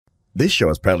This show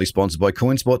is proudly sponsored by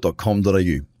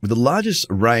coinspot.com.au, with the largest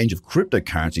range of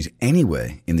cryptocurrencies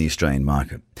anywhere in the Australian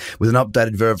market. With an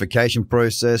updated verification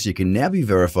process, you can now be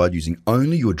verified using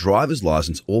only your driver's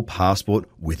license or passport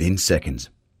within seconds.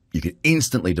 You can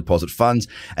instantly deposit funds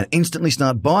and instantly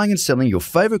start buying and selling your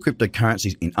favourite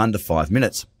cryptocurrencies in under 5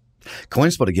 minutes.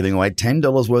 CoinSpot are giving away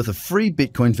 $10 worth of free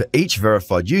Bitcoin for each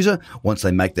verified user once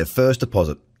they make their first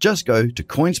deposit. Just go to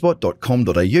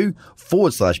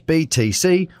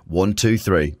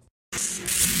coinspot.com.au/BTC123.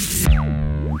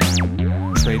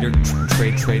 Trader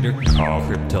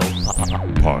Crypto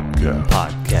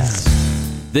Podcast.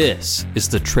 This is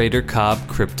the Trader Cobb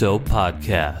Crypto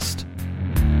Podcast.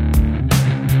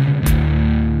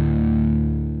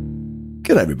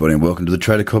 G'day everybody and welcome to the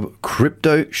Trader Cobb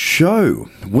Crypto Show.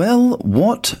 Well,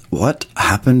 what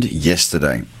happened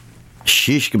yesterday?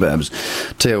 Shish kebabs.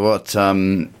 Tell you what,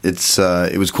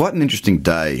 it was quite an interesting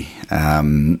day,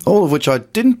 all of which I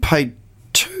didn't pay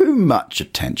too much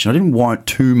attention. I didn't warrant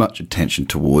too much attention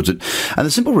towards it. And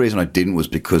the simple reason I didn't was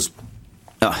because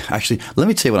actually, let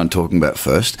me tell you what I'm talking about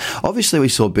first. Obviously, we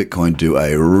saw Bitcoin do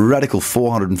a radical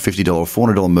 $450,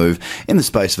 $400 move in the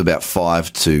space of about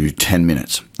 5 to 10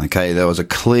 minutes. Okay, there was a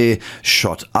clear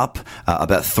shot up.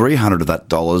 About $300 of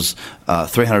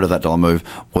that dollar move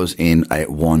was in a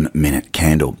 1 minute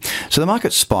candle. So the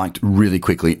market spiked really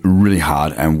quickly, really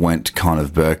hard, and went kind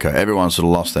of burko. Everyone sort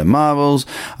of lost their marbles.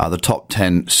 The top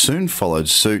 10 soon followed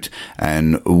suit,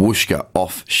 and whooshka,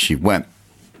 off she went.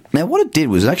 Now, what it did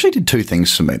was it actually did two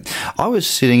things for me. I was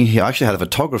sitting here, I actually had a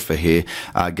photographer here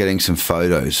getting some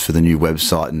photos for the new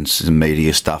website and some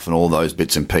media stuff and all those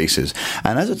bits and pieces.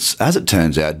 And as it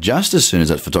turns out, just as soon as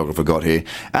that photographer got here,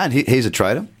 and he's a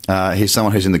trader, he's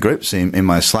someone who's in the groups, in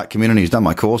my Slack community, he's done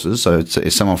my courses, so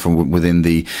it's someone from within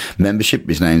the membership.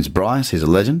 His name's Bryce, he's a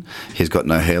legend. He's got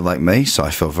no hair like me, so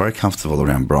I felt very comfortable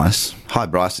around Bryce. Hi,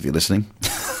 Bryce, if you're listening.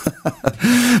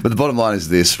 But the bottom line is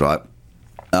this, right?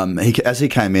 As he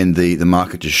came in, the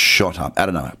market just shot up out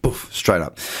of nowhere, poof, straight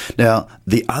up. Now,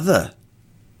 the other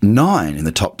 9 in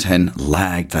the top 10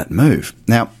 lagged that move.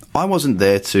 Now, I wasn't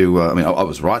there to, I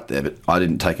was right there, but I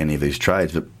didn't take any of these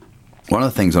trades. But one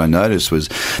of the things I noticed was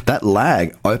that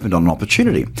lag opened on an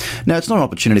opportunity. Now, it's not an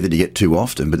opportunity that you get too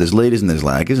often, but there's leaders and there's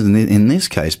laggers. And in this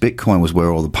case, Bitcoin was where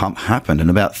all the pump happened. And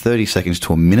about 30 seconds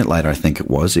to a minute later, I think it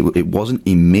wasn't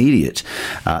immediate.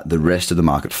 The rest of the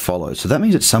market followed. So that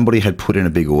means that somebody had put in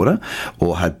a big order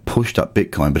or had pushed up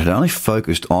Bitcoin, but had only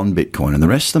focused on Bitcoin. And the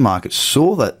rest of the market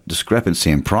saw that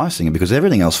discrepancy in pricing. And because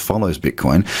everything else follows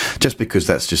Bitcoin, just because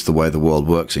that's just the way the world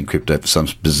works in crypto for some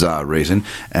bizarre reason,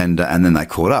 and then they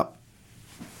caught up.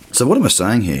 So what am I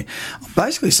saying here? I'm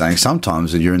basically saying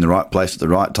sometimes that you're in the right place at the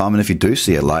right time, and if you do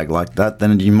see a lag like that,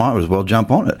 then you might as well jump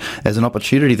on it. There's an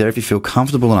opportunity there if you feel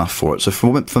comfortable enough for it. So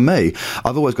for me,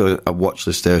 I've always got a watch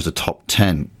list there as the top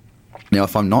 10. Now,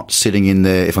 if I'm not sitting in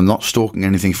there, if I'm not stalking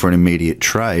anything for an immediate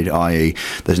trade, i.e.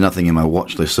 there's nothing in my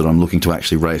watch list that I'm looking to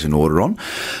actually raise an order on,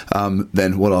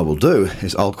 then what I will do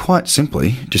is I'll quite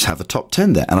simply just have the top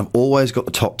 10 there. And I've always got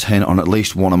the top 10 on at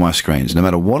least one of my screens. No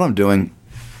matter what I'm doing,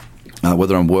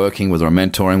 whether I'm working, whether I'm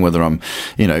mentoring, whether I'm,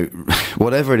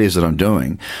 whatever it is that I'm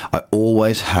doing, I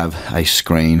always have a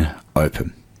screen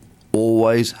open.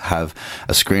 Always have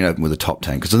a screen open with the top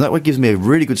 10, because that gives me a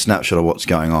really good snapshot of what's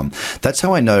going on. That's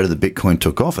how I know that Bitcoin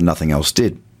took off and nothing else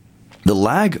did. The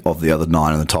lag of the other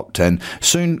 9 in the top 10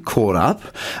 soon caught up,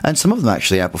 and some of them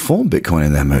actually outperformed Bitcoin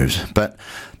in their moves. But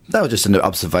that was just an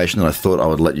observation that I thought I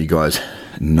would let you guys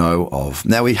know of.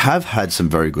 Now, we have had some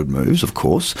very good moves, of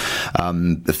course.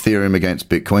 Ethereum against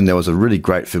Bitcoin, there was a really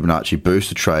great Fibonacci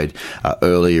booster trade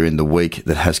earlier in the week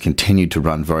that has continued to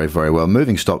run very, very well.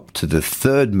 Moving stop to the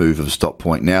third move of stop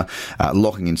point now,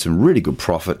 locking in some really good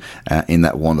profit in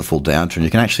that wonderful downturn. You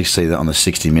can actually see that on the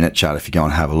 60-minute chart if you go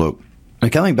and have a look. Now,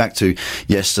 coming back to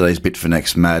yesterday's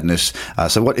Bitfinex madness,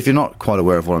 if you're not quite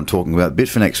aware of what I'm talking about,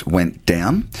 Bitfinex went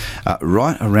down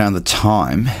right around the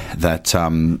time that,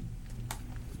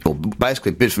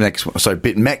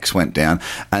 Bitmex went down,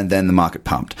 and then the market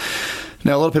pumped.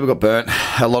 Now, a lot of people got burnt,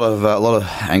 a lot of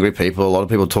angry people, a lot of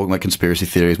people talking about conspiracy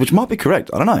theories, which might be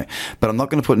correct, I don't know, but I'm not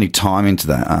going to put any time into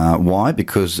that. Why?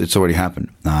 Because it's already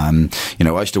happened. I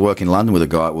used to work in London with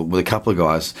a couple of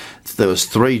guys. There was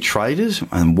 3 traders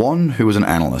and one who was an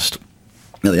analyst.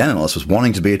 Now, the analyst was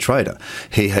wanting to be a trader.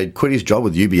 He had quit his job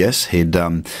with UBS.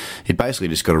 He'd basically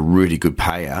just got a really good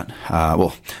payout.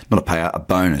 Not a payout, a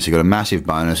bonus. He got a massive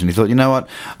bonus, and he thought, you know what?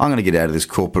 I'm going to get out of this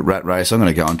corporate rat race. I'm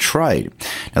going to go and trade.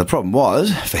 Now, the problem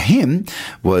for him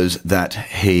was that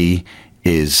he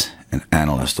is an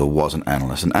analyst, or was an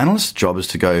analyst. An analyst's job is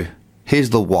to go, here's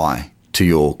the why to to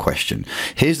your question.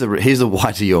 Here's the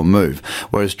why to your move.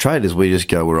 Whereas traders, we just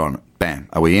go, we're on. Bam.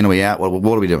 Are we in? Are we out?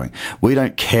 What are we doing? We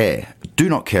don't care. Do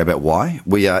not care about why.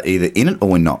 We are either in it or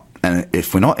we're not. And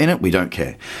if we're not in it, we don't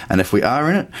care. And if we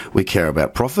are in it, we care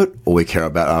about profit or we care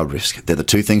about our risk. They're the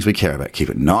two things we care about.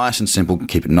 Keep it nice and simple.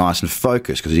 Keep it nice and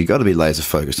focused, because you've got to be laser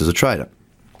focused as a trader.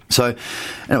 So,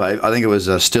 anyway, I think it was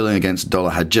sterling against dollar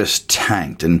had just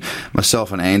tanked, and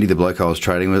myself and Andy, the bloke I was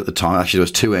trading with at the time, actually there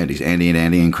was two Andys, Andy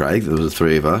and Craig, there was the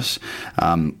three of us,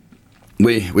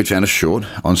 we found a short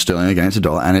on sterling against the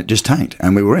dollar, and it just tanked,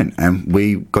 and we were in, and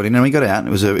we got in and we got out, and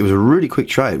it was a really quick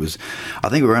trade. I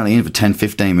think we were only in for 10,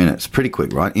 15 minutes, pretty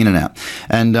quick, right, in and out,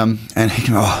 and he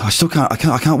came,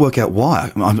 I can't work out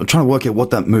why. I'm trying to work out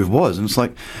what that move was, and it's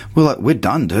like, we're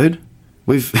done, dude.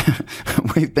 We've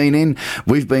been in,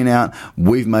 we've been out,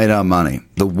 we've made our money.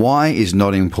 The why is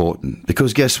not important,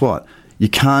 because guess what? You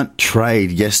can't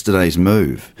trade yesterday's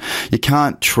move. You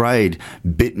can't trade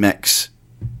Bitmex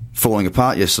falling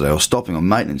apart yesterday or stopping on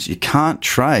maintenance. You can't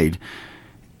trade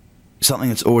something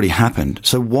that's already happened.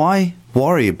 So why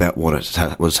worry about what's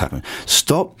happened?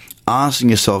 Stop asking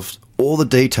yourself all the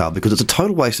detail, because it's a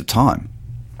total waste of time.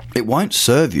 It won't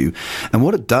serve you, and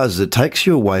what it does is it takes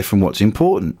you away from what's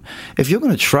important. If you're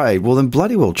going to trade, well, then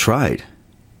bloody well trade.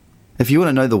 If you want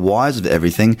to know the whys of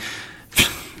everything,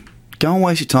 go and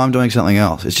waste your time doing something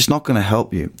else. It's just not going to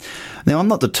help you. Now, I'm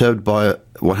not deterred by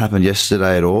what happened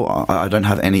yesterday at all. I don't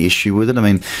have any issue with it. I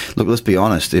mean, look, let's be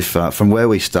honest. If from where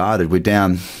we started, we're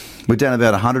down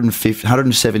about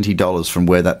 $170 from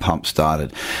where that pump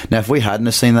started. Now, if we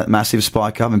hadn't seen that massive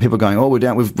spike up and people going, we're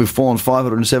down, we've fallen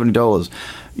 $570.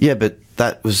 Yeah, but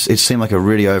it seemed like a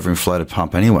really overinflated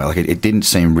pump anyway. Like it didn't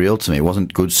seem real to me. It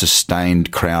wasn't good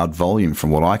sustained crowd volume from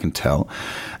what I can tell.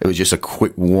 It was just a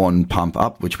quick one pump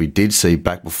up, which we did see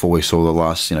back before we saw the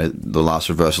last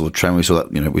reversal of trend. We saw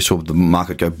that, we saw the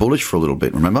market go bullish for a little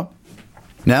bit, remember?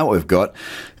 Now what we've got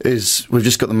is we've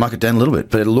just got the market down a little bit,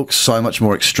 but it looks so much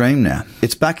more extreme now.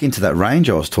 It's back into that range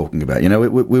I was talking about.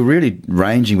 We're really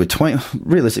ranging between,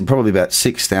 realistically, probably about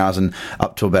 6,000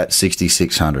 up to about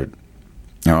 6,600.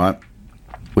 All right?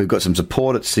 We've got some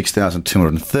support at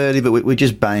 6,230, but we're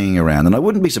just banging around. And I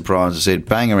wouldn't be surprised to see it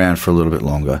bang around for a little bit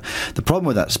longer. The problem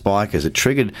with that spike is it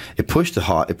pushed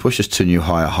us to new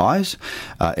higher highs.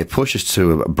 It pushed us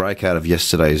to a breakout of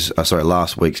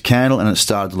last week's candle, and it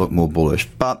started to look more bullish.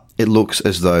 But it looks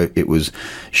as though it was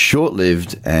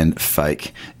short-lived and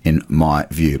fake in my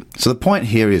view. So the point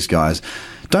here is, guys,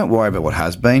 don't worry about what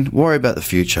has been. Worry about the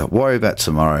future. Worry about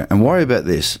tomorrow. And worry about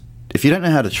this. If you don't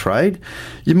know how to trade,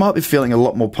 you might be feeling a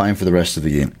lot more pain for the rest of the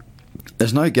year.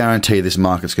 There's no guarantee this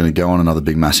market's going to go on another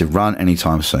big massive run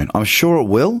anytime soon. I'm sure it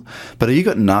will, but have you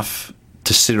got enough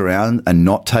to sit around and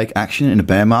not take action in a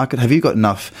bear market? Have you got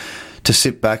enough to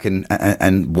sit back and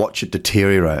watch it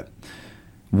deteriorate?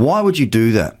 Why would you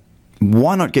do that?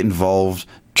 Why not get involved?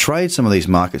 Trade some of these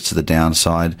markets to the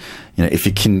downside.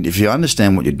 If you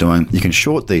understand what you're doing, you can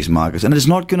short these markets, and it's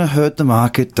not going to hurt the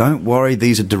market. Don't worry,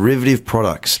 these are derivative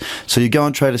products. So you go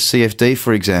and trade a CFD,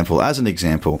 for example. As an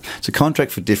example, it's a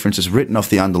contract for difference. It's written off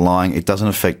the underlying. It doesn't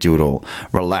affect you at all.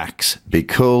 Relax, be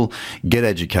cool, get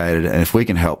educated, and if we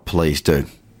can help, please do.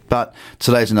 But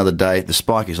today's another day. The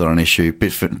spike is not an issue.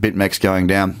 Bitmex going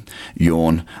down.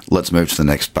 Yawn. Let's move to the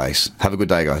next base. Have a good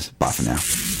day, guys. Bye for now.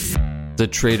 The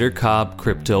Trader Cobb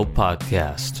Crypto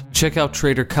Podcast. Check out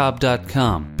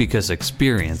TraderCobb.com because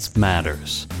experience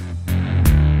matters.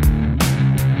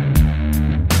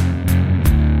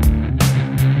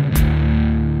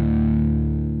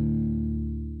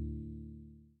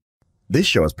 This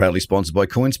show is proudly sponsored by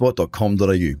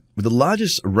coinspot.com.au, with the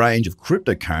largest range of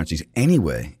cryptocurrencies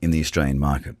anywhere in the Australian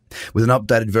market. With an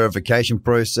updated verification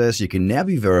process, you can now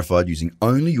be verified using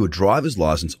only your driver's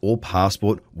license or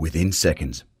passport within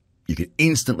seconds. You can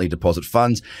instantly deposit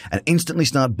funds and instantly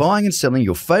start buying and selling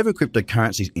your favorite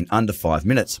cryptocurrencies in under 5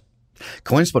 minutes.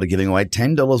 CoinSpot are giving away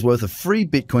 $10 worth of free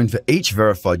Bitcoin for each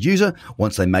verified user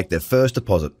once they make their first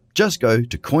deposit. Just go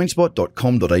to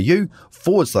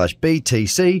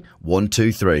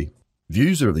coinspot.com.au/BTC123.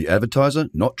 Views are of the advertiser,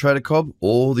 not Trader Cobb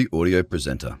or the audio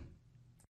presenter.